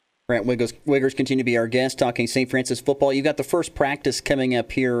 Grant Wiegers continue to be our guest, talking St. Francis football. You've got the first practice coming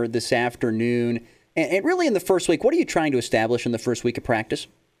up here this afternoon. And really in the first week, what are you trying to establish in the first week of practice?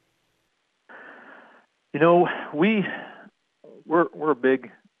 We're a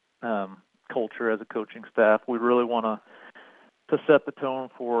big culture as a coaching staff. We really want to set the tone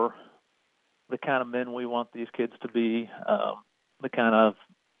for the kind of men we want these kids to be, the kind of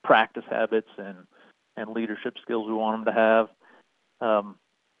practice habits and leadership skills we want them to have.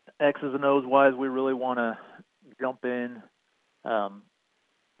 X's and O's wise, we really want to jump in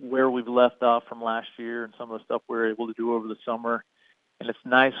where we've left off from last year and some of the stuff we were able to do over the summer. And it's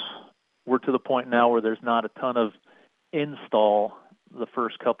nice. We're to the point now where there's not a ton of install the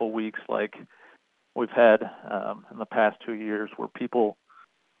first couple weeks like we've had in the past 2 years, where people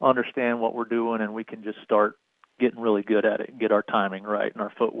understand what we're doing and we can just start getting really good at it and get our timing right and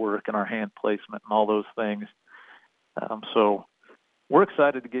our footwork and our hand placement and all those things. So we're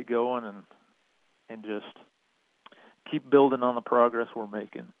excited to get going and just keep building on the progress we're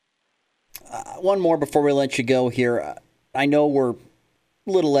making. One more before we let you go here. I know we're a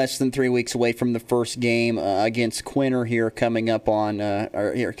little less than 3 weeks away from the first game against Quinter here coming up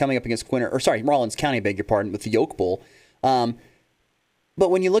against Quinter, Rollins County, beg your pardon, with the Yoke Bowl. But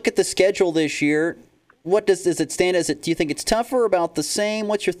when you look at the schedule this year, what does it stand as? Do you think it's tougher, about the same?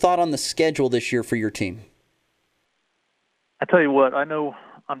 What's your thought on the schedule this year for your team? I tell you what, I know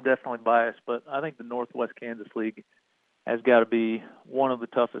I'm definitely biased, but I think the Northwest Kansas League has got to be one of the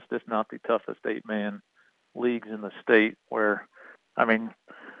toughest, if not the toughest, 8-man leagues in the state. Where,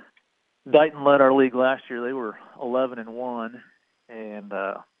 Dighton led our league last year. They were 11-1 and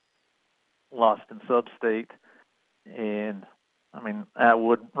lost in sub-state. And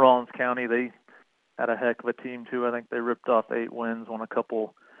Atwood, Rollins County, they had a heck of a team too. I think they ripped off 8 wins, won a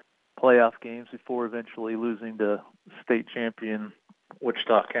couple playoff games before eventually losing to state champion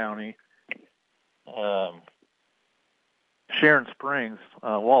Wichita County. Sharon Springs,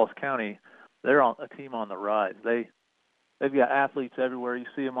 Wallace County, they're a team on the rise. They've got athletes everywhere. You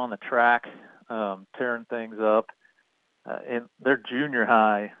see them on the track, tearing things up. And their junior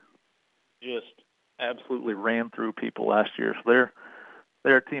high just absolutely ran through people last year. So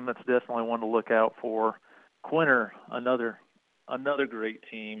they're a team that's definitely one to look out for. Quinter, another great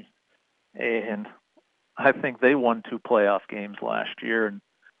team, and I think they won 2 playoff games last year, and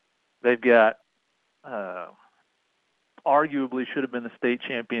they've got arguably should have been the state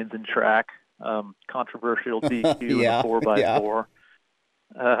champions in track. Controversial DQ in the 4x4.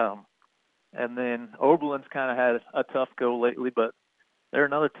 And then Oberlin's kind of had a tough go lately, but they're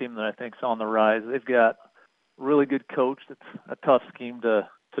another team that I think is on the rise. They've got a really good coach that's a tough scheme to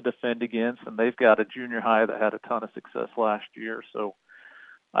defend against, and they've got a junior high that had a ton of success last year. So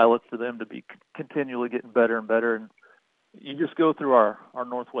I look for them to be continually getting better and better. And you just go through our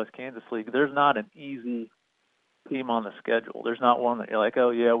Northwest Kansas League, there's not an easy team on the schedule. There's not one that you're like,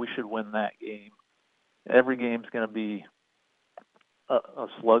 oh, yeah, we should win that game. Every game's going to be a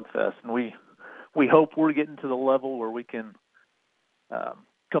slugfest, and we hope we're getting to the level where we can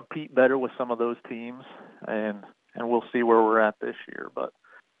compete better with some of those teams, and we'll see where we're at this year. But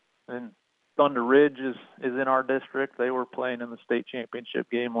and Thunder Ridge is in our district. They were playing in the state championship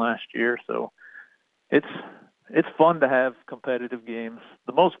game last year, so it's fun to have competitive games.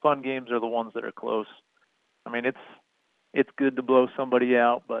 The most fun games are the ones that are close. I mean, it's good to blow somebody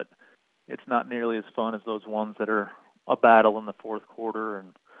out, but it's not nearly as fun as those ones that are a battle in the fourth quarter. And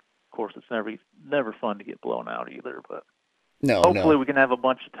of course, it's never fun to get blown out either. But hopefully we can have a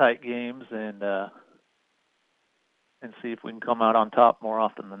bunch of tight games and see if we can come out on top more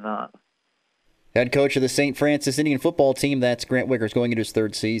often than not. Head coach of the St. Francis Indian football team, that's Grant Wiegers, going into his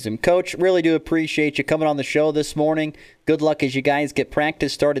 3rd season. Coach, really do appreciate you coming on the show this morning. Good luck as you guys get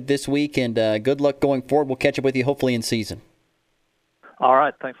practice started this week, and good luck going forward. We'll catch up with you hopefully in season. All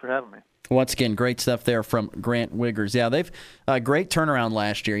right, thanks for having me. Once again, great stuff there from Grant Wiegers. Yeah, they've a great turnaround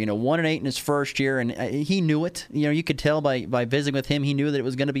last year. 1-8 in his first year, and he knew it. You could tell by visiting with him, he knew that it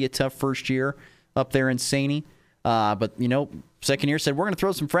was going to be a tough first year up there in Saney. But, second year said, we're going to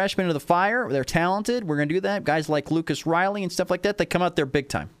throw some freshmen into the fire. They're talented. We're going to do that. Guys like Lucas Riley and stuff like that, they come out there big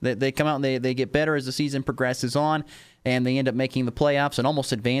time. They come out and they get better as the season progresses on, and they end up making the playoffs and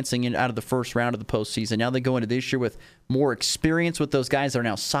almost advancing out of the first round of the postseason. Now they go into this year with more experience with those guys that are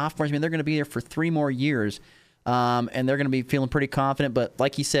now sophomores. I mean, they're going to be there for 3 more years, and they're going to be feeling pretty confident. But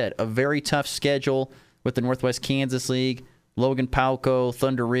like you said, a very tough schedule with the Northwest Kansas League. Logan Palco,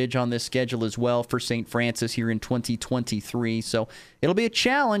 Thunder Ridge on this schedule as well for St. Francis here in 2023. So it'll be a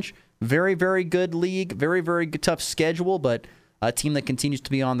challenge. Very, very good league. Very, very good, tough schedule, but a team that continues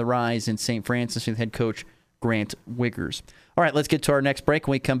to be on the rise in St. Francis with head coach Grant Wiegers. All right, let's get to our next break.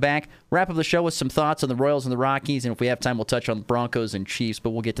 When we come back, wrap up the show with some thoughts on the Royals and the Rockies, and if we have time, we'll touch on the Broncos and Chiefs, but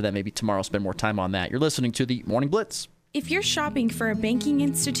we'll get to that maybe tomorrow, spend more time on that. You're listening to the Morning Blitz. If you're shopping for a banking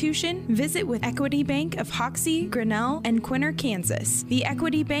institution, visit with Equity Bank of Hoxie, Grinnell, and Quinter, Kansas. The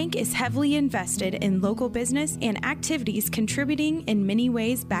Equity Bank is heavily invested in local business and activities contributing in many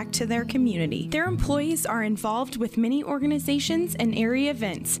ways back to their community. Their employees are involved with many organizations and area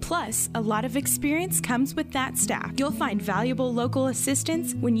events. Plus, a lot of experience comes with that staff. You'll find valuable local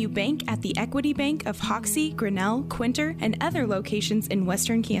assistance when you bank at the Equity Bank of Hoxie, Grinnell, Quinter, and other locations in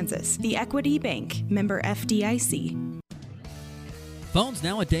western Kansas. The Equity Bank, member FDIC. Phones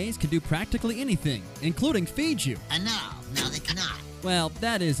nowadays can do practically anything, including feed you. And now they cannot. Well,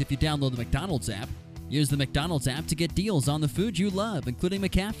 that is if you download the McDonald's app. Use the McDonald's app to get deals on the food you love, including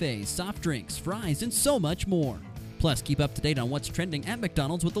McCafes, soft drinks, fries, and so much more. Plus, keep up to date on what's trending at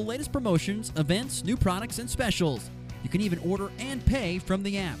McDonald's with the latest promotions, events, new products, and specials. You can even order and pay from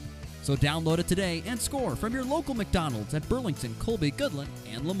the app. So download it today and score from your local McDonald's at Burlington, Colby, Goodland,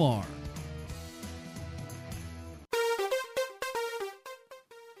 and Lamar.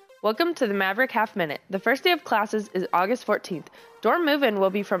 Welcome to the Maverick Half Minute. The first day of classes is August 14th. Dorm move-in will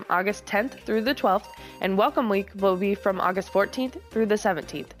be from August 10th through the 12th, and welcome week will be from August 14th through the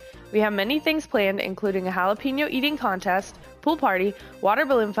 17th. We have many things planned, including a jalapeno eating contest, pool party, water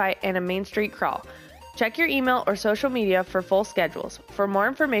balloon fight, and a Main Street crawl. Check your email or social media for full schedules. For more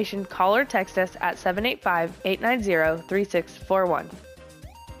information, call or text us at 785-890-3641.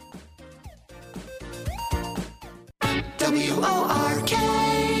 WORK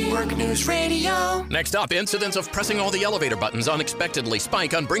Work News Radio. Next up, incidents of pressing all the elevator buttons unexpectedly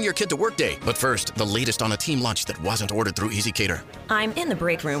spike on Bring Your Kid to Work Day. But first, the latest on a team lunch that wasn't ordered through Easy Cater. I'm in the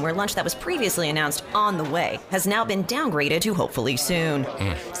break room where lunch that was previously announced on the way has now been downgraded to hopefully soon.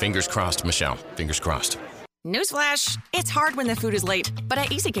 Fingers crossed, Michelle. Fingers crossed. Newsflash, it's hard when the food is late, but at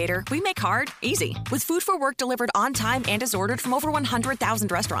EasyCater, we make hard easy. With food for work delivered on time and is ordered from over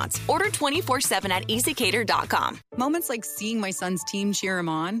 100,000 restaurants. Order 24/7 at EasyCater.com. Moments like seeing my son's team cheer him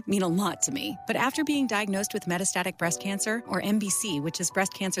on mean a lot to me. But after being diagnosed with metastatic breast cancer, or MBC, which is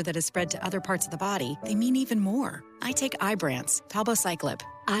breast cancer that has spread to other parts of the body, they mean even more. I take Ibrance, palbociclib.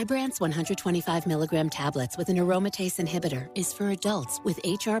 Ibrance 125 milligram tablets with an aromatase inhibitor is for adults with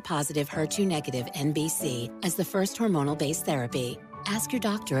HR-positive, HER2-negative MBC as the first hormonal-based therapy. Ask your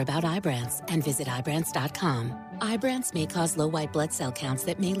doctor about Ibrance and visit Ibrance.com. Ibrance may cause low white blood cell counts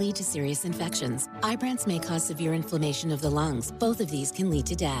that may lead to serious infections. Ibrance may cause severe inflammation of the lungs. Both of these can lead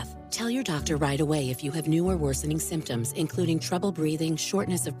to death. Tell your doctor right away if you have new or worsening symptoms, including trouble breathing,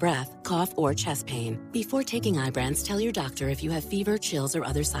 shortness of breath, cough, or chest pain. Before taking Ibrance, tell your doctor if you have fever, chills, or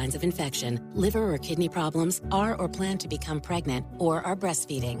other signs of infection, liver or kidney problems, are or plan to become pregnant, or are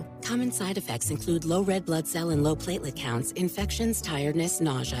breastfeeding. Common side effects include low red blood cell and low platelet counts, infections, tiredness,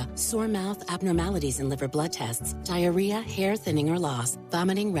 nausea, sore mouth, abnormalities in liver blood tests, diarrhea, hair thinning or loss,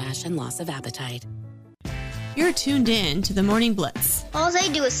 vomiting, rash, and loss of appetite. You're tuned in to the Morning Blitz. All they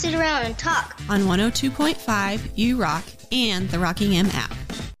do is sit around and talk. On 102.5 U-Rock and the Rocking M app.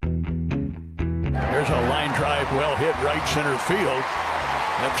 There's a line drive well hit right center field.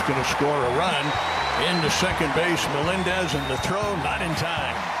 That's going to score a run. Into second base, Melendez, and the throw not in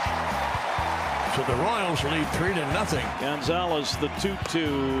time. So the Royals lead 3-0. Gonzalez, the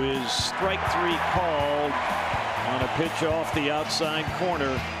 2-2 is strike three called on a pitch off the outside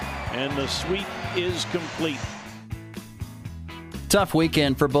corner, and the sweep is complete. Tough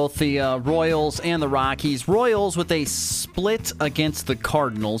weekend for both the Royals and the Rockies. Royals with a split against the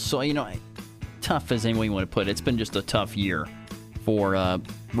Cardinals. So, tough as any way you want to put it. It's been just a tough year for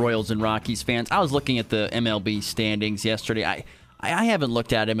Royals and Rockies fans. I was looking at the MLB standings yesterday. I haven't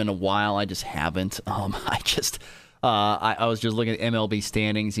looked at them in a while. I just haven't. I was just looking at MLB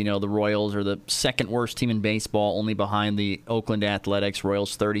standings. The Royals are the second worst team in baseball, only behind the Oakland Athletics.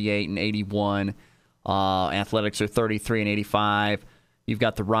 Royals 38 and 81. Athletics are 33 and 85. You've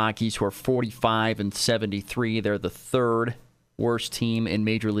got the Rockies, who are 45 and 73. They're the third worst team in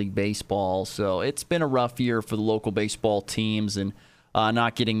Major League Baseball. So it's been a rough year for the local baseball teams and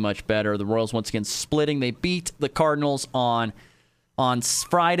not getting much better. The Royals once again splitting. They beat the Cardinals on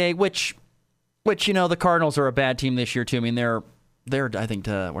Friday, which the Cardinals are a bad team this year too. I mean, they're I think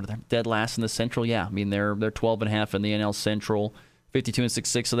what are they, dead last in the Central? Yeah, I mean they're 12.5 in the NL Central, 52 and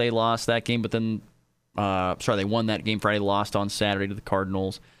 66. So they lost that game, but then they won that game Friday, lost on Saturday to the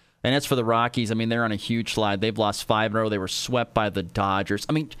Cardinals. And as for the Rockies, I mean they're on a huge slide. They've lost 5 in a row. They were swept by the Dodgers.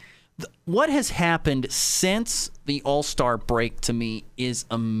 I mean, what has happened since the All-Star break to me is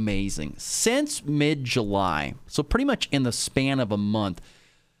amazing. Since mid-July, so pretty much in the span of a month.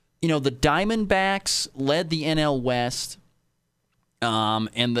 The Diamondbacks led the NL West,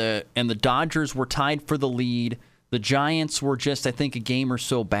 and the Dodgers were tied for the lead. The Giants were just, I think, a game or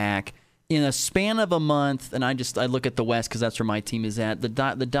so back. In a span of a month, and I look at the West because that's where my team is at. The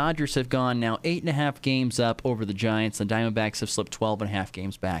Dodgers have gone now 8.5 games up over the Giants. The Diamondbacks have slipped 12.5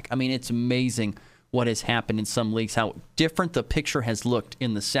 games back. I mean, it's amazing what has happened in some leagues, how different the picture has looked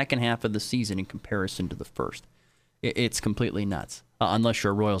in the second half of the season in comparison to the first. It's completely nuts. Unless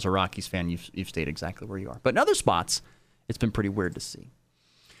you're a Royals or Rockies fan, you've stayed exactly where you are. But in other spots, it's been pretty weird to see.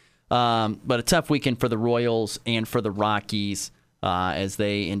 But a tough weekend for the Royals and for the Rockies as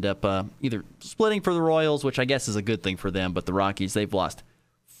they end up either splitting for the Royals, which I guess is a good thing for them, but the Rockies, they've lost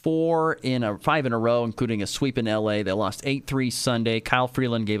 5 in a row, including a sweep in L.A. They lost 8-3 Sunday. Kyle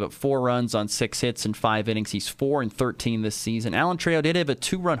Freeland gave up 4 runs on 6 hits in 5 innings. He's 4-13 this season. Alan Trejo did have a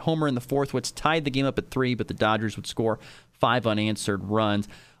 2-run homer in the fourth, which tied the game up at 3, but the Dodgers would score 5 unanswered runs.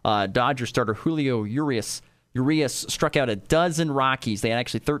 Dodgers starter Julio Urias struck out a dozen Rockies. They had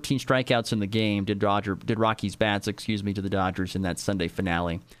actually 13 strikeouts in the game. Did Rockies bats, to the Dodgers in that Sunday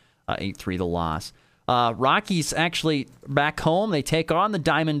finale. 8-3 the loss. Rockies actually back home. They take on the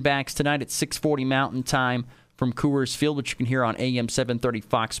Diamondbacks tonight at 6:40 Mountain Time from Coors Field, which you can hear on AM 730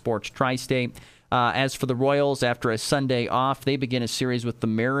 Fox Sports Tri-State. As for the Royals, after a Sunday off, they begin a series with the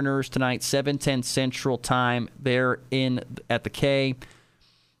Mariners tonight, 7:10 Central Time. They're in at the K.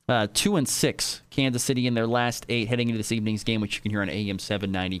 2-6, Kansas City in their last 8, heading into this evening's game, which you can hear on AM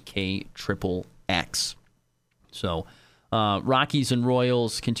 790 KXXX. So, Rockies and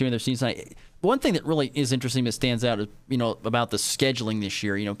Royals continue their season. One thing that really is interesting that stands out is, about the scheduling this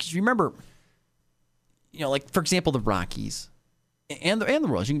year. Because you remember, like for example, the Rockies. and the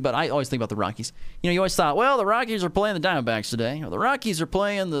Royals. But I always think about the Rockies. You always thought, well, the Rockies are playing the Diamondbacks today, or the Rockies are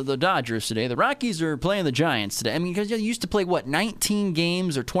playing the Dodgers today, the Rockies are playing the Giants today. I mean, because you used to play, 19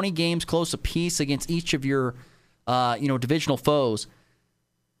 games or 20 games close apiece against each of your, divisional foes.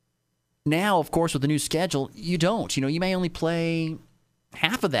 Now, of course, with the new schedule, you don't. You may only play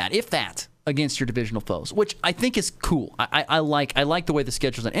half of that, if that, against your divisional foes, which I think is cool. I like the way the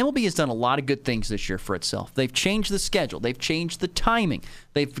schedule's done. MLB has done a lot of good things this year for itself. They've changed the schedule. They've changed the timing.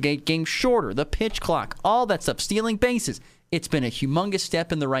 They've made games shorter, the pitch clock, all that stuff, stealing bases. It's been a humongous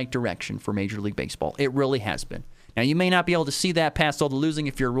step in the right direction for Major League Baseball. It really has been. Now, you may not be able to see that past all the losing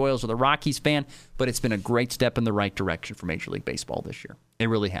if you're a Royals or the Rockies fan, but it's been a great step in the right direction for Major League Baseball this year. It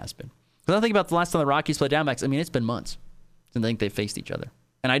really has been. Because I think about the last time the Rockies played Diamondbacks, it's been months since I think they've faced each other.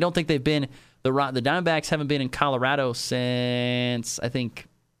 And I don't think they've been, the Diamondbacks haven't been in Colorado since, I think,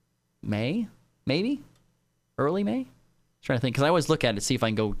 May? Maybe? Early May? I'm trying to think, because I always look at it to see if I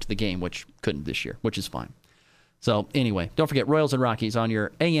can go to the game, which couldn't this year, which is fine. So, anyway, don't forget Royals and Rockies on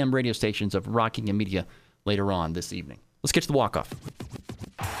your AM radio stations of Rockingham Media later on this evening. Let's get to the walk-off.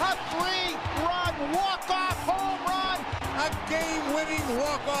 A 3-run walk-off home run! A game-winning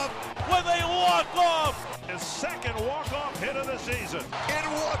walk-off with a walk-off! His second walk-off hit of the season.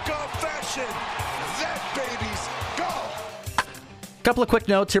 In walk-off fashion, that baby's go! Couple of quick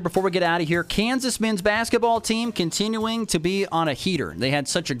notes here before we get out of here. Kansas men's basketball team continuing to be on a heater. They had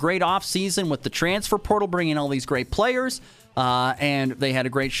such a great offseason with the transfer portal bringing all these great players, and they had a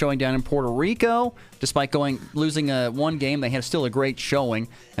great showing down in Puerto Rico. Despite losing one game, they had still a great showing,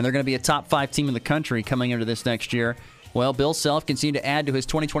 and they're going to be a top 5 team in the country coming into this next year. Well, Bill Self continued to add to his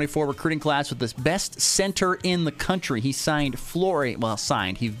 2024 recruiting class with the best center in the country. He signed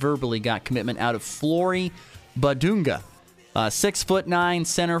he verbally got commitment out of Flory Badunga. 6'9"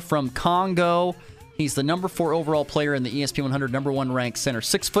 center from Congo. He's the number 4 overall player in the ESPN 100, number 1 ranked center.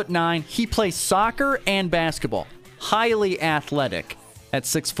 6'9". He plays soccer and basketball. Highly athletic at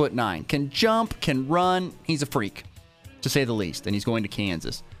 6'9". Can jump, can run. He's a freak, to say the least. And he's going to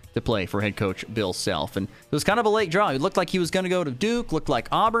Kansas to play for head coach Bill Self. And it was kind of a late draw. It looked like he was going to go to Duke. Looked like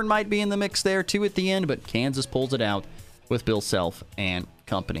Auburn might be in the mix there, too, at the end. But Kansas pulls it out with Bill Self and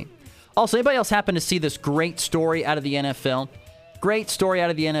company. Also, anybody else happen to see this great story out of the NFL? Great story out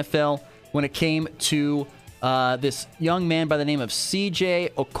of the NFL when it came to this young man by the name of C.J.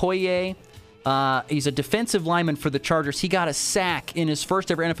 Okoye. He's a defensive lineman for the Chargers. He got a sack in his first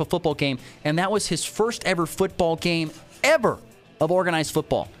ever NFL football game, and that was his first ever football game ever of organized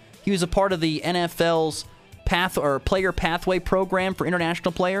football. He was a part of the NFL's player pathway program for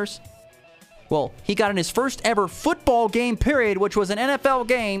international players. Well, he got in his first ever football game, period, which was an NFL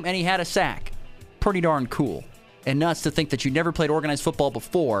game, and he had a sack. Pretty darn cool. And nuts to think that you never played organized football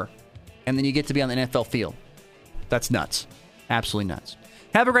before, and then you get to be on the NFL field. That's nuts. Absolutely nuts.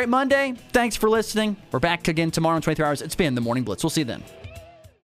 Have a great Monday. Thanks for listening. We're back again tomorrow in 23 hours. It's been the Morning Blitz. We'll see you then.